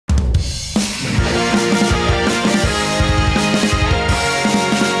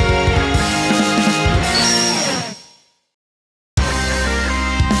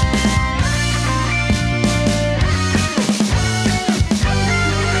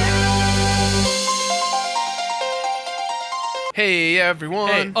Hey, everyone.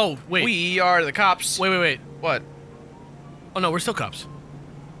 Hey, oh, wait. We are the cops. Wait. What? Oh, no, we're still cops.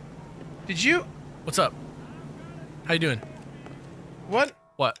 Did you? What's up? How you doing? What?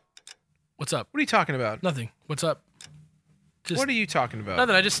 What? What's up? What are you talking about? Nothing. What's up? Just what are you talking about?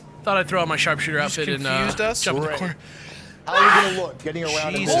 nothing. I just thought I'd throw on my sharpshooter outfit and us? jump in the corner. How are you gonna look getting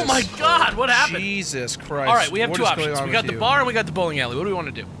around? Jesus. Oh my God! What happened? Jesus Christ! All right, we have What two is options. going on We got with the you? bar and we got the bowling alley. What do we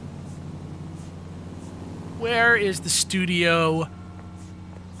want to do? Where is the studio?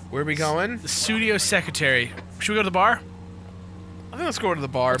 Where are we going? The studio secretary. Should we go to the bar? I think let's go to the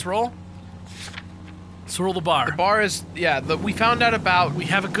bar. Let's roll. Let's roll the bar. The bar is we found out about. We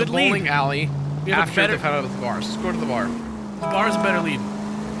have a good the bowling lead. alley We have a after better- they found out about the bars. Let's go to the bar. The bar is a better lead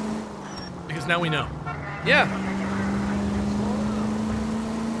because now we know. Yeah.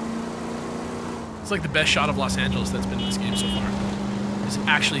 It's like the best shot of Los Angeles that's been in this game so far. This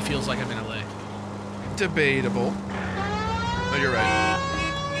actually feels like I'm in LA. Debatable. No, you're right.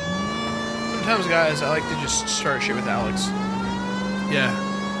 Sometimes, guys, I like to just start shit with Alex. Yeah.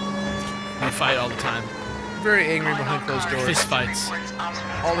 We fight all the time. Very angry behind closed doors. Fist fights.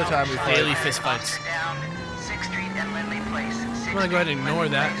 All the time we fight. Daily fist fights. I'm gonna go ahead and ignore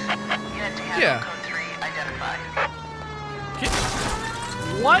that. Yeah.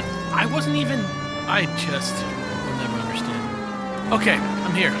 What? I wasn't even... I just will never understand. Okay,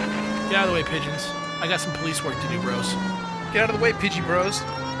 I'm here. Get out of the way, pigeons. I got some police work to do, bros. Get out of the way, Pidgey Bros.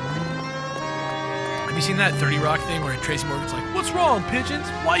 Have you seen that 30 Rock thing where Tracy Morgan's like, "What's wrong, pigeons?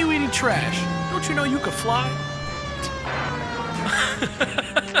 Why are you eating trash? Don't you know you can fly?"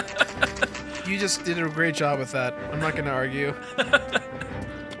 You just did a great job with that. I'm not going to argue.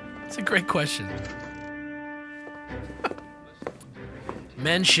 It's a great question.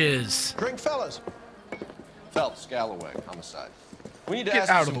 Mensches. Drink, fellas. Phelps, Galloway, homicide. We need to Get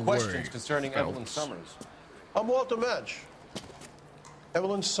ask out you of some the way, questions concerning Phelps. Evelyn Summers. I'm Walter Mensch.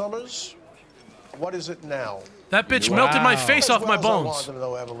 Evelyn Summers. What is it now? That bitch Wow. melted my face off my As well as I bones. wanted to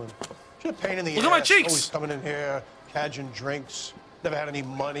know Evelyn. She's a pain in the Look ass. at my cheeks. Always coming in here, cadging drinks. Never had any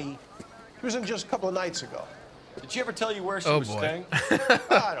money. She was in just a couple of nights ago. Did she ever tell you where she Oh, was boy. staying?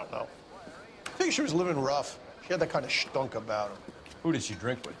 I don't know. I think she was living rough. She had that kind of stunk about her. Who did she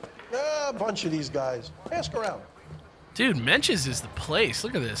drink with? A bunch of these guys. Ask around. Dude, Mensch's is the place.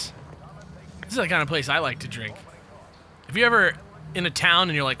 Look at this. This is the kind of place I like to drink. If you're ever in a town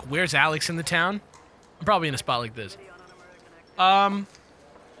and you're like, "Where's Alex in the town?" I'm probably in a spot like this.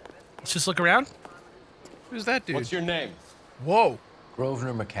 Let's just look around. Who's that dude? What's your name? Whoa.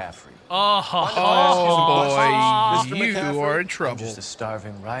 Grosvenor McCaffrey. Oh, Oh, Mr. boy. You McCaffrey? are in I'm trouble. just a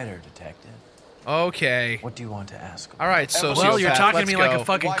starving writer, detective. Okay. What do you want to ask? All right, so well, you're talking to let's me go. like a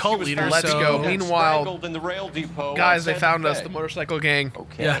fucking Why she cult was leader. found Let's so go. dead, Meanwhile, strangled in the rail depot Guys, on they found Santa us, Fe. the motorcycle gang.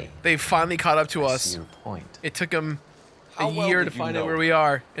 Okay. Yeah. They finally caught up to I us. see your point. It took them a How well year did to you find know out where her? we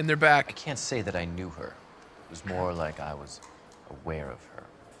are, and they're I back. can't say that I knew her. It was more like I was aware of her.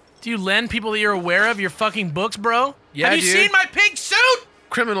 Do you lend people that you're aware of your fucking books, bro? Yeah, Have you dude. seen my pink suit?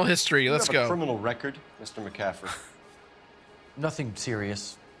 Criminal history. You Let's have a go. criminal record, Mr. McCaffrey. Nothing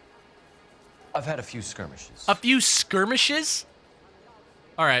serious. I've had a few skirmishes. A few skirmishes?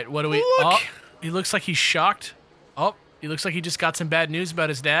 All right, what do we... Look. Oh, he looks like he's shocked. Oh, he looks like he just got some bad news about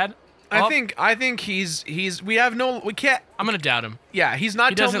his dad. I Oh, think he's we can't. I'm gonna doubt him. Yeah, he's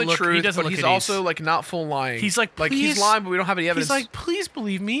not He telling doesn't the look- he truth, doesn't but look he's at ease. also like not full lying. He's like, he's "Please." lying, but we don't have any evidence. He's like, "Please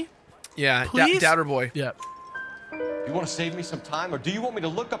believe me." yeah, "Please?" doubter boy. Yeah. You want to save me some time, or do you want me to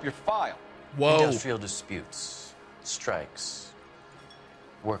look up your file? Whoa. Industrial disputes, strikes,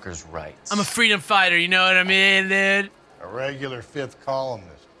 workers' rights. I'm a freedom fighter, you know what I mean, dude? A regular fifth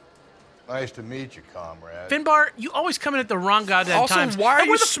columnist. Nice to meet you, comrade. Finbar, you always come in at the wrong goddamn Also, times. why are And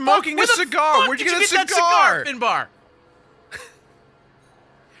you where the smoking fuck- a where the cigar? fuck Where'd you did get a that cigar? Finbar?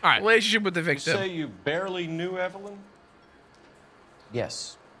 All right. Relationship with the You victim. say you barely knew Evelyn?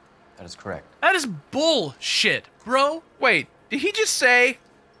 Yes, that is correct. That is bullshit, bro. Wait, did he just say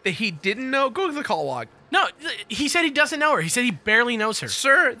that he didn't know? Go to the call log. No, he said he doesn't know her. He said he barely knows her.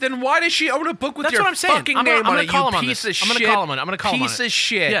 Sir, then why does she own a book with That's your what I'm saying. fucking I'm gonna- name I'm on gonna it, call you him on piece this. of I'm gonna shit? call him on it. I'm gonna call him on Piece it. of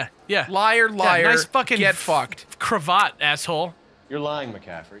shit. Yeah, yeah. Liar, liar. Yeah, nice fucking Get fucked. cravat, asshole. You're lying,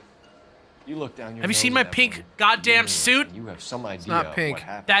 McCaffrey. You look down your Have you seen nose my at pink Evelyn. goddamn You suit? You have some idea not of pink. what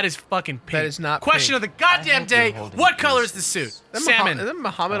happened. That is fucking pink. That is not Question pink. of the goddamn I hope you're day. holding What color is the pieces. suit? Isn't Salmon. Isn't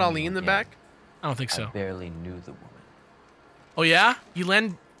Muhammad Ali in the Yeah. back? I don't think I so. barely knew the woman. Oh yeah? You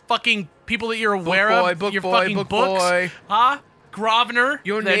lend fucking people that you're aware boy, of book your boy, fucking book books? boy. Huh? Grosvenor?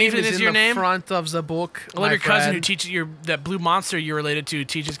 Your that name even is in your the name? front of the book. I love my your cousin who friend. teaches that blue monster you're related to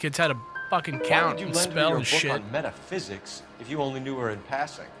teaches kids how to fucking Why count would you and lend her spell your and book shit. on metaphysics if you only knew her in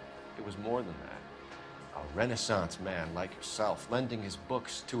passing? It was more than that. A Renaissance man like yourself, lending his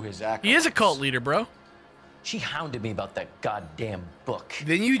books to his acolytes. He is a cult leader, bro. She hounded me about that goddamn book.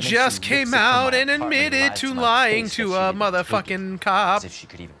 Then you And just she came rips it from out my and apartment admitted lies to my lying face to that she a didn't take motherfucking it, cop. as if she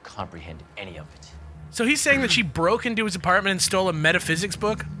could even comprehend any of it. So he's saying that she broke into his apartment and stole a metaphysics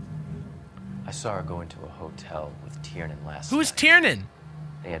book? I saw her go into a hotel with Tiernan last Who is night. Tiernan?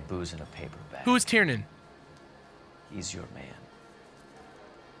 They had booze in a paper bag. Who is Tiernan? He's your man.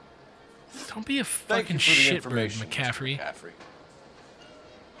 Don't be a Thank fucking you for the shitbird, information, Mr. McCaffrey. McCaffrey.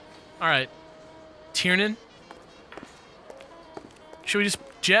 All right. Tiernan? Should we just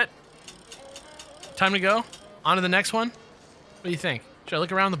jet? Time to go? On to the next one? What do you think? Should I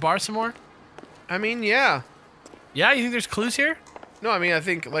look around the bar some more? I mean, yeah. Yeah, you think there's clues here? No, I mean, I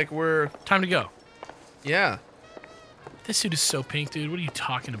think, like, we're... Time to go. Yeah. This suit is so pink, dude. What are you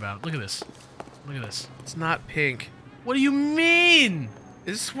talking about? Look at this. Look at this. It's not pink. What do you mean?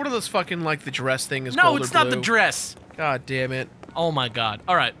 Is this one of those fucking, like, the dress thing is No, gold or it's not the blue? dress. God damn it. Oh my god.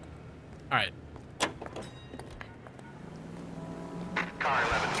 All right. All right. Car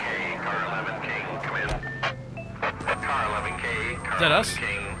 11K, Car 11K, come in. Car 11K, Car Is that us?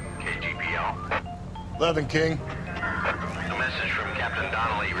 11K, KGPL. 11 King. A message from Captain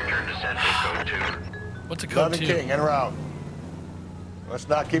Donnelly, return to Central Code 2. What's a code 11 2? King, en route. Let's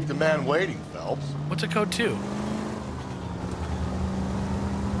not keep the man waiting, Phelps. What's a code 2?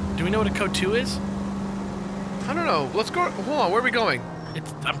 Do we know what a code 2 is? I don't know. Let's go... Hold on, where are we going?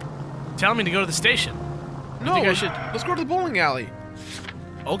 I'm telling me to go to the station. No, think I should- let's go to the bowling alley.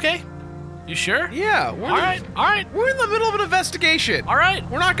 Okay. You sure? Yeah, All right. All right. We're in the middle of an investigation. All right.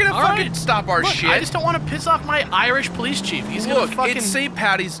 We're not gonna All fucking right. stop our Look, shit. I just don't want to piss off my Irish police chief. He's Look, gonna fucking. it's St.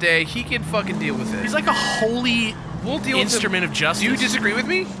 Patty's Day. He can fucking deal with it. He's like a holy We'll deal instrument with of him. justice. Do you disagree with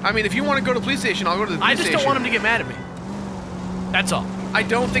me? I mean, if you want to go to the police station, I'll go to the police I just station. don't want him to get mad at me. That's all. I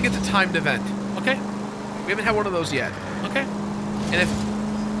don't think it's a timed event. Okay. We haven't had one of those yet. Okay.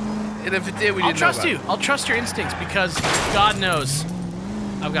 And if it did, we I'll didn't trust know you. about I'll trust your instincts because God knows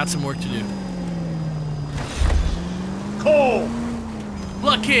I've got some work to do. Cole!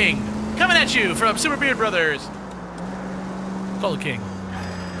 Blood King, coming at you from Super Beard Brothers. Call the King.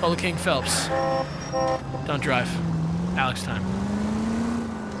 Call the King Phelps. Don't drive. Alex time.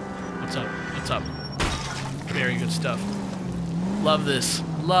 What's up? What's up? Very good stuff. Love this.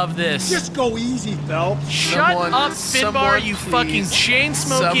 Love this. Just go easy, Phelps. Shut Someone- up, Finbar, someone you please. fucking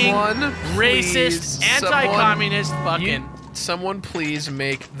chain-smoking, Someone racist, please. anti-communist fucking... Someone please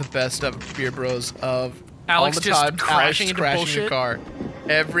make the best of Beer Bros of Alex all the just time. crashing Alex into crashing bullshit? your car.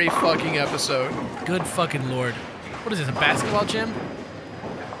 Every fucking episode. Good fucking lord. What is this, a basketball gym?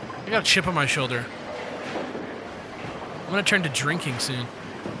 I got a chip on my shoulder. I'm gonna turn to drinking soon.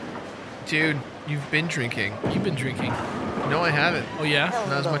 Dude, you've been drinking. You've been drinking. No, I haven't. Oh yeah?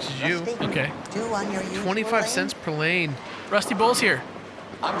 Not as much as you. Okay. 25 cents per lane. Rusty Bull's here.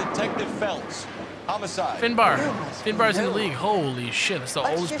 I'm Detective Phelps. Homicide. Finbar. You must Finbar's in the know. league. Holy shit, that's the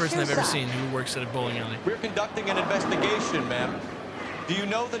What's oldest your person I've shoe ever size? seen who works at a bowling alley. We're conducting an investigation, ma'am. Do you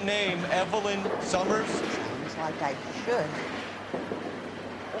know the name Evelyn Summers? Sounds like I should.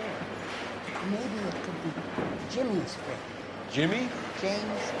 Or maybe it could be Jimmy's friend, Jimmy?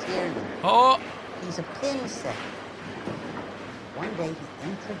 James Tiernan. Oh, He's a pin setter. One day he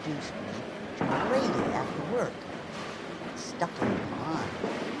introduced me to a lady after work. It stuck in my mind.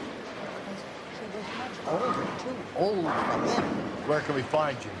 Because she was much older, too old for him. Where can we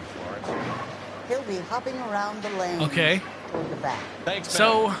find Jimmy, Florence? He'll be hopping around the lane okay. toward the back. Thanks, ma'am.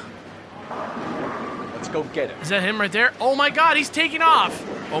 So, Let's go get him. is that him right there? Oh my god, he's taking off!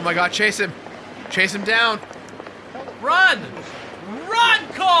 Oh my god, chase him. Chase him down. Run! Run,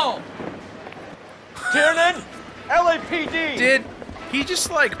 Cole! Tiernan! LAPD! Did he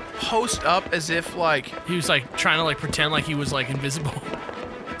just like post up as if like He was like trying to like pretend like he was like invisible.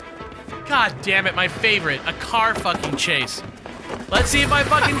 God damn it, my favorite. A car fucking chase. Let's see if I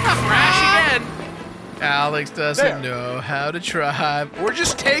fucking crash again. Alex doesn't know how to drive? We're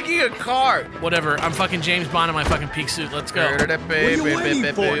just taking a car. Whatever, I'm fucking James Bond in my fucking peak suit. Let's go. What are you waiting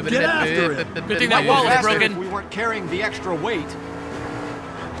for? Get after it. Good thing that wall is broken. We weren't carrying the extra weight.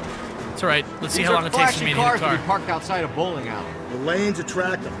 It's alright. Let's see how long it takes for me to hit a car. parked outside a bowling alley. The lanes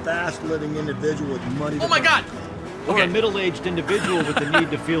attract a fast-living individual with money. Oh my god! Or Okay. a middle-aged individual with the need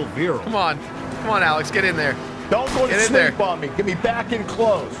to feel virile. Come on, Alex, get in there. Don't go to Get in sleep there. on me. Get me back in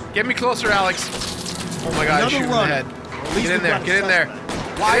close. Get me closer, Alex. Oh my god, Another shoot in the runner. head. At least Get in we've there, got a get in there.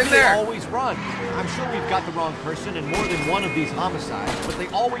 suspect. Why Get do in they there. always run? I'm sure we've got the wrong person in more than one of these homicides, but they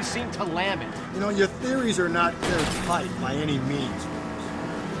always seem to lam it. You know, your theories are not airtight by any means.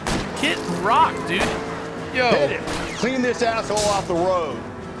 Kid rock, dude. Yo, Hit it. Clean this asshole off the road.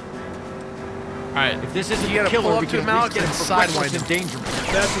 All right. If this isn't You the gotta killer, pull we up can to at him, least Alex, get him and for sidewind reckless him. endangerment.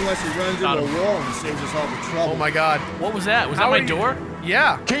 That's unless he runs Got into him. a wall and saves us all the trouble. Oh my God. What was that? Was How that my are you- door?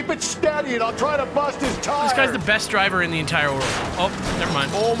 Yeah. Keep it steady and I'll try to bust his tires. This guy's the best driver in the entire world. Oh, never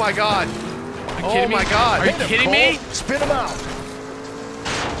mind. Oh my God. Are you Oh kidding me? my God. Are you Hit him, kidding Cole. me? Spit him out.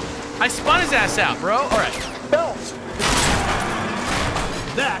 I spun his ass out, bro. All right. Phelps.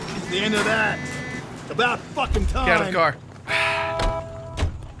 That is the end of that. It's about fucking time. Get out of the car.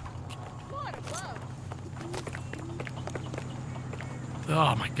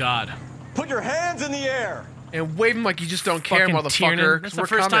 Oh my God. Put your hands in the air. And wave him like you just don't care, Fucking motherfucker. Tiernan. 'Cause That's the we're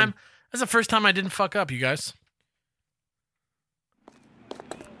first coming. time. That's the first time I didn't fuck up, you guys.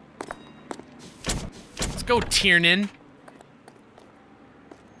 Let's go, Tiernan.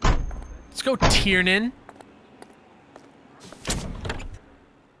 Let's go, Tiernan.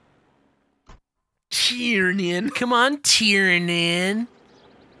 Tiernan. Come on, Tiernan.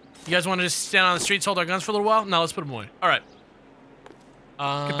 You guys want to just stand on the streets, hold our guns for a little while? No, let's put them away. All right.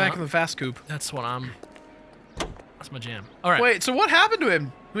 Get back in the fast coupe. That's what I'm... That's my jam. All right. Wait, so what happened to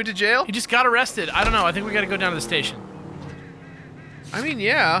him? He went to jail? He just got arrested. I don't know. I think we got to go down to the station. I mean,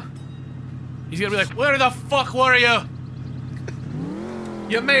 yeah. He's going to be like, where the fuck were you?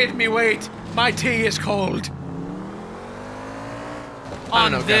 You made me wait. My tea is cold. I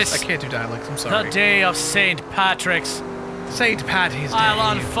On don't know, this, guys. I can't do dialects. I'm the sorry. day of St. Patrick's, St. Patty's Day.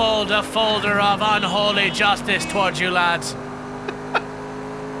 I'll unfold a folder of unholy justice towards you lads.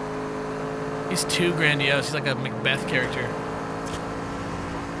 He's too grandiose. He's like a Macbeth character.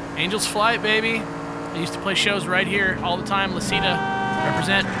 Angel's Flight, baby. I used to play shows right here all the time. Lasita,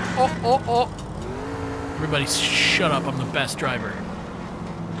 represent. Oh. Everybody shut up. I'm the best driver.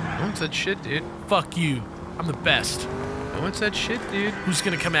 No one said shit, dude. Fuck you. I'm the best. No one said shit, dude. Who's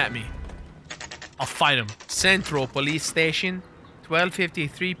gonna come at me? I'll fight him. Central Police Station,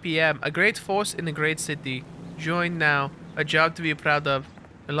 12:53 p.m. A great force in a great city. Join now. A job to be proud of.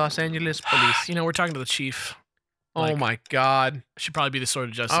 The Los Angeles Police. You know, we're talking to the chief. Oh like- my God. Should probably be the sword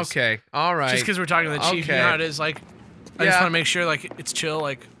of justice. Okay. All right. Just because we're talking to the chief, you know how it is. Like, I just Yeah. want to make sure, like, it's chill.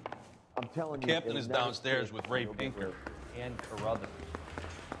 Like, I'm telling you, Captain is downstairs with Ray Pinker. And Carruthers.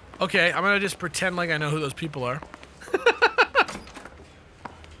 okay, I'm gonna just pretend like I know who those people are.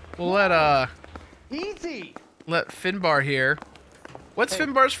 We'll let Easy. let Finbar here. What's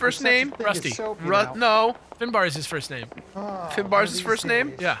Finbar's first name? Rusty. No. Finbar is his first name. Finbar's his first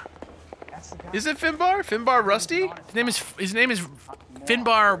name? Yeah. Is it Finbar? Finbar Rusty? His name is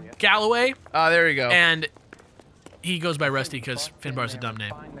Finbar Galloway, Ah, there you go. and he goes by Rusty because Finbar's a dumb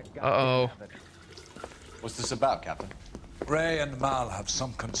name. Uh-oh. What's this about, Captain? Ray and Mal have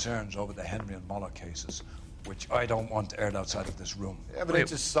some concerns over the Henry and Muller cases, which I don't want aired outside of this room.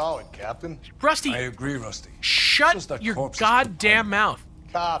 Evidence is solid, Captain. Rusty, I agree, Rusty. shut Just that your corpse is goddamn mouth.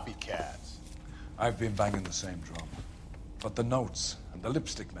 Copycats. I've been banging the same drum. But the notes and the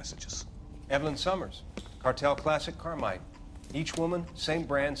lipstick messages. Evelyn Summers, Cartel Classic Carmine. Each woman, same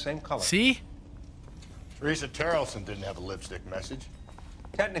brand, same color. See? Teresa Terrelson didn't have a lipstick message.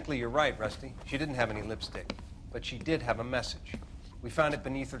 Technically, you're right, Rusty. She didn't have any lipstick, but she did have a message. We found it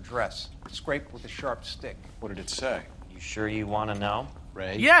beneath her dress, scraped with a sharp stick. What did it say? You sure you want to know?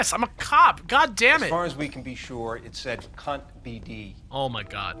 Ray? Yes, I'm a cop. God damn As it. far as we can be sure, it said cunt BD. Oh my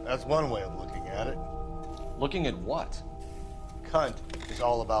God. That's one way of looking at it. Looking at what? Cunt is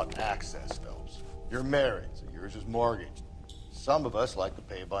all about access, Phelps. You're married, so yours is mortgaged. Some of us like to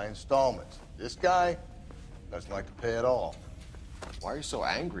pay by installments. This guy doesn't like to pay at all. Why are you so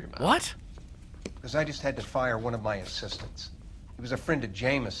angry, man? What? Because I just had to fire one of my assistants. He was a friend of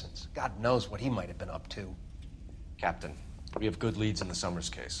Jameson's. God knows what he might have been up to. Captain, we have good leads in the Summers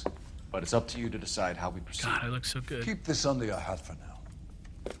case, but it's up to you to decide how we proceed. God, I look so good. Keep this under your hat for now.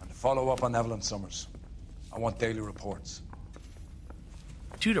 And to follow up on Evelyn Summers, I want daily reports.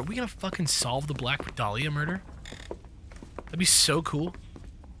 Dude, are we gonna fucking solve the Black Dahlia murder? That'd be so cool.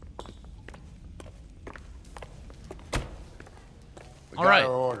 We All got right.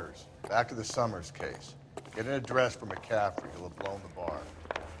 our orders. Back to the Summers case. Get an address for McCaffrey. He'll have blown the bar.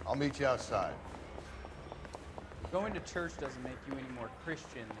 I'll meet you outside. Going to church doesn't make you any more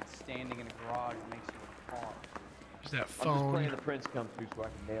Christian than standing in a garage makes you a car. There's that I'm just phone. praying the prince comes through so I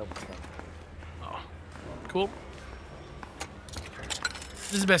can nail this thing. Oh, cool.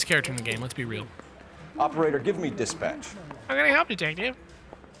 This is the best character in the game. Let's be real. Operator, give me dispatch. How can I help, detective?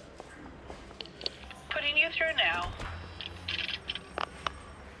 Putting you through now.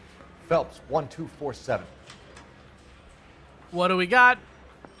 Phelps, 1247. What do we got?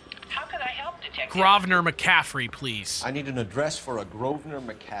 How can I help, detective? Grosvenor McCaffrey, please. I need an address for a Grosvenor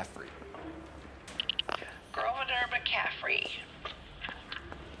McCaffrey. Grosvenor McCaffrey.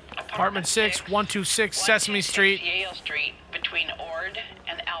 A Apartment 6, 126 Sesame Street. Yale Street between Ord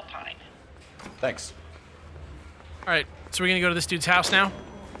and Alpine. Thanks. All right, so we're gonna go to this dude's house now.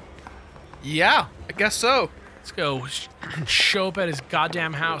 Yeah, I guess so. Let's go show up at his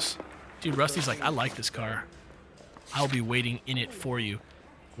goddamn house. Dude, Rusty's like, I like this car. I'll be waiting in it for you.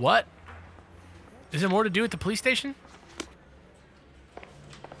 What? Is there more to do at the police station?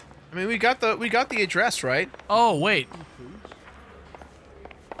 I mean, we got the address, right? Oh, wait.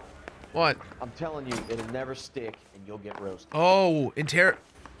 What? I'm telling you, it'll never stick, and you'll get roasted. Oh,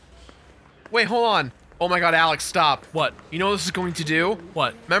 Wait, hold on. Oh my God, Alex, stop. What? You know what this is going to do?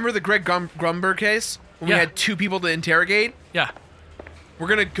 What? Remember the Greg Grumberg case? When we had 2 people to interrogate? Yeah. We're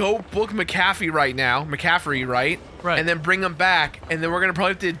gonna go book McCaffrey right now. McCaffrey, right? Right. And then bring them back, and then we're gonna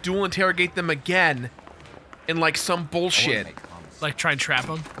probably have to dual interrogate them again in like some bullshit. Like try and trap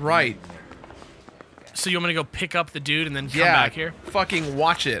him? Right. So you want me to go pick up the dude and then come Yeah, back here? fucking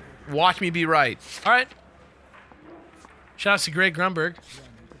watch it. Watch me be right. All right. Shout out to Greg Grumberg.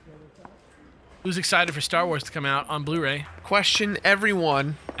 Who's excited for Star Wars to come out on Blu-ray? Question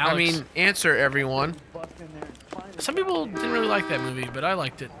everyone. Alex. I mean, answer everyone. Some people didn't really like that movie, but I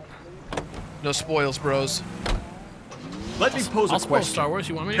liked it. No spoils, bros. Let me pose I'll a spoil question. Star Wars.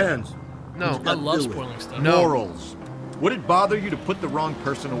 You want me to? Depends. No. Who's got I to love do it? spoiling stuff. No. Morals. Would it bother you to put the wrong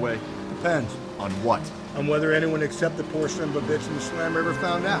person away? Depends. On what? On whether anyone except the poor son of a bitch in the slam ever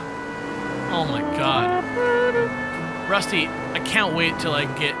found out. Oh my God. Rusty, I can't wait till I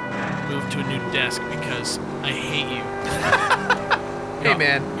get moved to a new desk because I hate you. Hey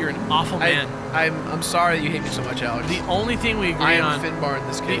man, you're an awful man. I'm sorry you hate me so much, Alex. The only thing we agree I am on. Finbar in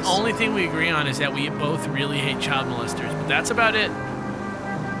this case. The only thing we agree on is that we both really hate child molesters, but that's about it.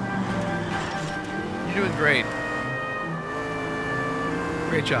 You're doing great.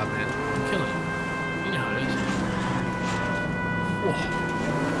 Great job, man. I'm killing it. You know how it is.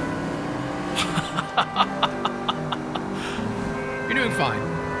 You're doing fine.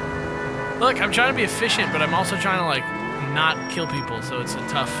 Look, I'm trying to be efficient, but I'm also trying to like not kill people, so it's a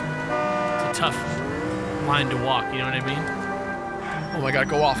tough line to walk, you know what I mean? Oh my God,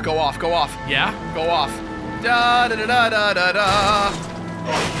 go off, go off, go off. Yeah? Go off. Da da da da da da da.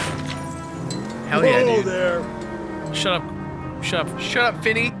 Hell yeah, dude. There. Shut up. Shut up. Shut up,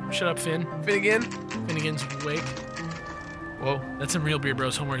 Finny. Shut up, Finn. Finnegan. Finnegan's Wake. Whoa. That's some real Beer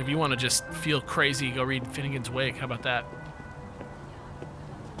Bros homework. If you want to just feel crazy, go read Finnegan's Wake. How about that?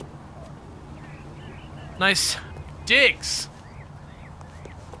 Nice digs.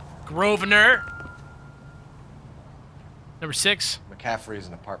 Grosvenor. Number 6. McCaffrey is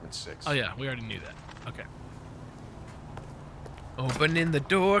in apartment 6. Oh yeah, we already knew that. Okay. Opening the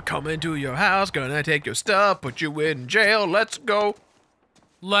door, coming to your house, gonna take your stuff, put you in jail. Let's go.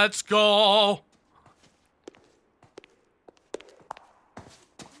 Let's go.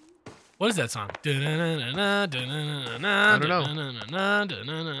 What is that song? I don't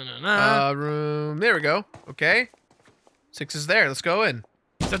know. Room. There we go. Okay. 6 is there. Let's go in.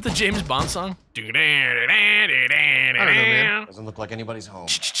 Is that the James Bond song? I don't know, man. Doesn't look like anybody's home.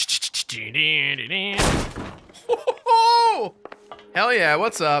 Oh! Hell yeah,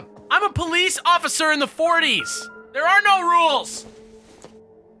 what's up? I'm a police officer in the 40s. There are no rules.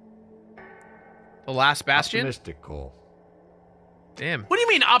 The Last Bastion? Optimistic, Cole. Damn. What do you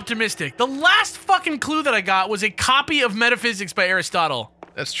mean optimistic? The last fucking clue that I got was a copy of Metaphysics by Aristotle.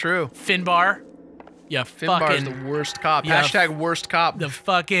 That's true. Finbar. Yeah, Finbar is the worst cop. Yeah, Hashtag worst cop. The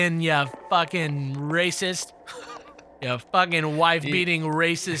fucking, fucking racist. You fucking wife-beating,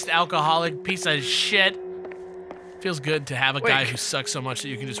 racist, alcoholic piece of shit. Feels good to have a guy who sucks so much that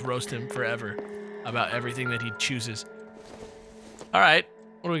you can just roast him forever about everything that he chooses. All right,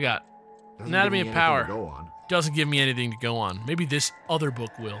 what do we got? Anatomy of Power. Doesn't give me anything to go on. Maybe this other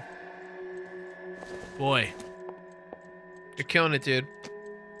book will. Boy. You're killing it, dude.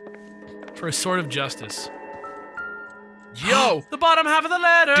 For a Sword of Justice. Yo! The bottom half of the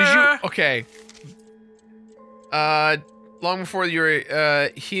letter! Did you... Okay. Long before you're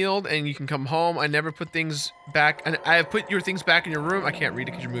healed and you can come home, I never put things back... And I have put your things back in your room. I can't read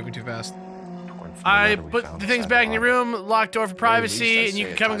it because you're moving too fast. I put the things back in your room, locked door for privacy, and you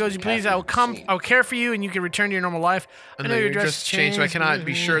can come and go as you please. I will care for you, and you can return to your normal life. I know your address has changed, so I cannot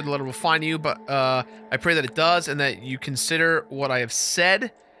be sure the letter will find you, but I pray that it does, and that you consider what I have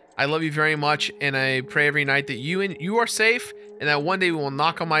said. I love you very much, and I pray every night that you are safe, and that one day we will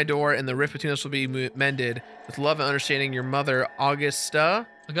knock on my door, and the rift between us will be mended. With love and understanding, your mother, Augusta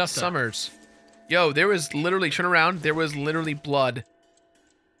Summers. Yo, there was literally, turn around, there was literally blood.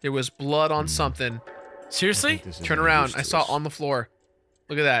 There was blood on something. Seriously? Turn around. I saw it on the floor.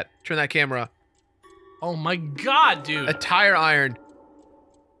 Look at that. Turn that camera. Oh my god, dude. A tire iron.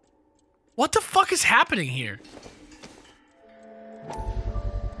 What the fuck is happening here?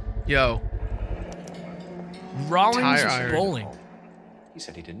 Yo. Rollins Tire is iron. bowling. He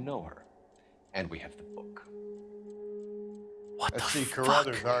said he didn't know her. And we have the book. What Let's the see fuck?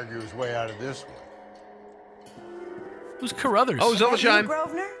 Carruthers argue his way out of this one. Who's Carruthers? Oh, Zillershine.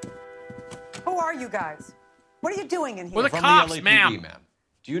 Grosvenor? Who are you guys? What are you doing in here? We're the From cops, the LAPD, ma'am.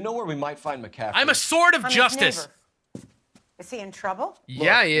 Do you know where we might find McCaffrey? I'm a sword of I'm his justice. neighbor. Is he in trouble?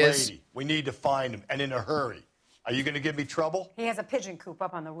 Yeah, Look, he is. Lady, we need to find him, and in a hurry. Are you going to give me trouble? He has a pigeon coop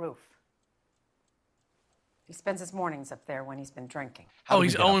up on the roof. He spends his mornings up there when he's been drinking. Oh,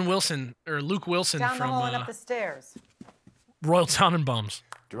 he's Owen Wilson, or Luke Wilson Down the from hall and up the stairs. Royal Tenenbaums.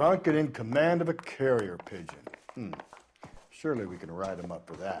 Drunk and in command of a carrier pigeon. Surely we can write him up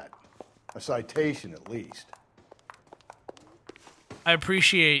for that. A citation, at least. I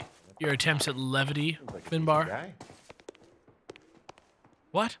appreciate your attempts at levity, Finbar.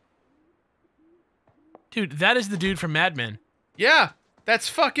 What? Dude, that is the dude from Mad Men. Yeah, that's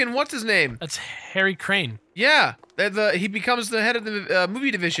fucking what's his name? That's Harry Crane. Yeah, he becomes the head of the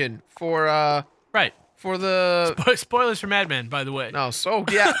movie division for right for the spoilers for Mad Men, by the way. No, so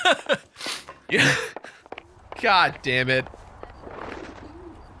yeah, yeah. God damn it!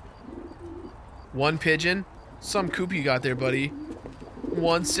 One pigeon, some coop you got there, buddy.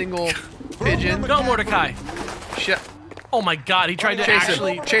 One single pigeon. No, Mordecai. Shit. Oh my God, he tried to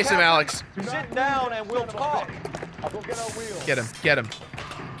chase him, Alex. Sit down and we'll talk. I'll go get our wheels. Get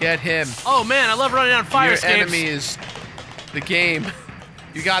him. Oh man, I love running down fire Your escapes. enemy is the game.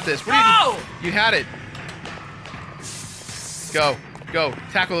 You got this. What are you doing? You had it. Go.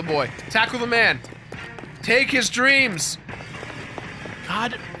 Tackle the boy. Tackle the man. Take his dreams.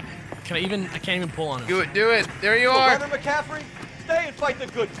 God, I can't even pull on him. Do it. There you are. Brother McCaffrey, stay and fight the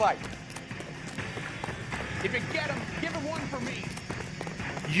good fight. If you get him, give him one for me.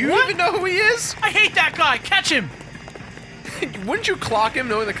 You even know who he is? I hate that guy. Catch him. Wouldn't you clock him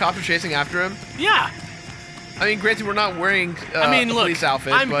knowing the cops are chasing after him? Yeah. I mean, granted, we're not wearing I mean, a look, police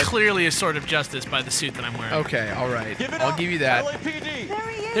outfit, I'm but... clearly a sword of justice by the suit that I'm wearing. Okay, all right. I'll give you that.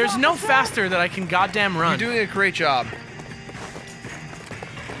 LAPD. There's no faster that I can goddamn run. You're doing a great job.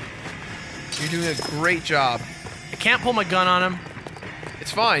 You're doing a great job. I can't pull my gun on him.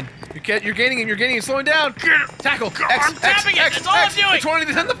 It's fine. You're gaining and slowing down. Tackle. I'm tapping it. That's all I'm doing. 20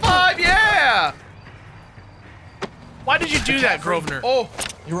 to 10 to 5. Yeah. Why did you do that, Grosvenor? Oh.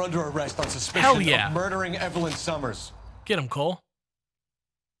 You're under arrest on suspicion Hell yeah. of murdering Evelyn Summers. Get him, Cole.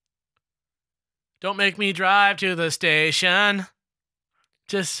 Don't make me drive to the station.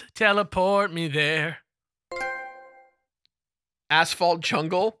 Just teleport me there. Asphalt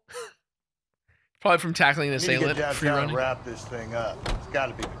jungle? Probably from tackling an assailant. Get Free downtown running. and wrap this thing up. It's got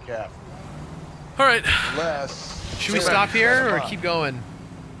to be McCaffrey. All right. Should we stop here or keep going?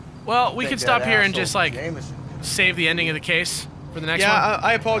 Well, we could stop here and just like save the ending of the case for the next one.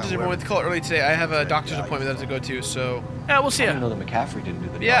 I apologize everyone with the call early today. I have a doctor's appointment that I have to go to, so... Yeah, we'll see I ya. didn't know that McCaffrey didn't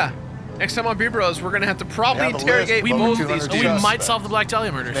do the Yeah. Next time on Beer Bros, we're going to have to probably have a interrogate list of both over these 200 dudes. We might solve the Black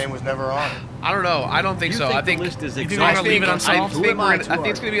Dahlia murders. His name was never on it. I don't know. I don't think so. I think you think we're gonna leave it unsolved? I think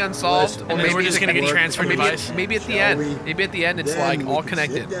it's gonna be unsolved, And then we're just gonna get transferred maybe device? maybe at the end. Maybe at the end it's like all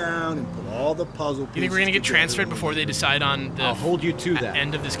connected. Sit down and put all the puzzle You think we're gonna get transferred before they decide on the I'll hold you to that.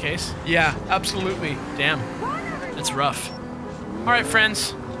 end of this case? Yeah, absolutely. Damn, that's rough. All right,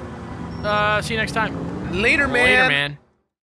 friends. See you next time. Later, man. Later, man.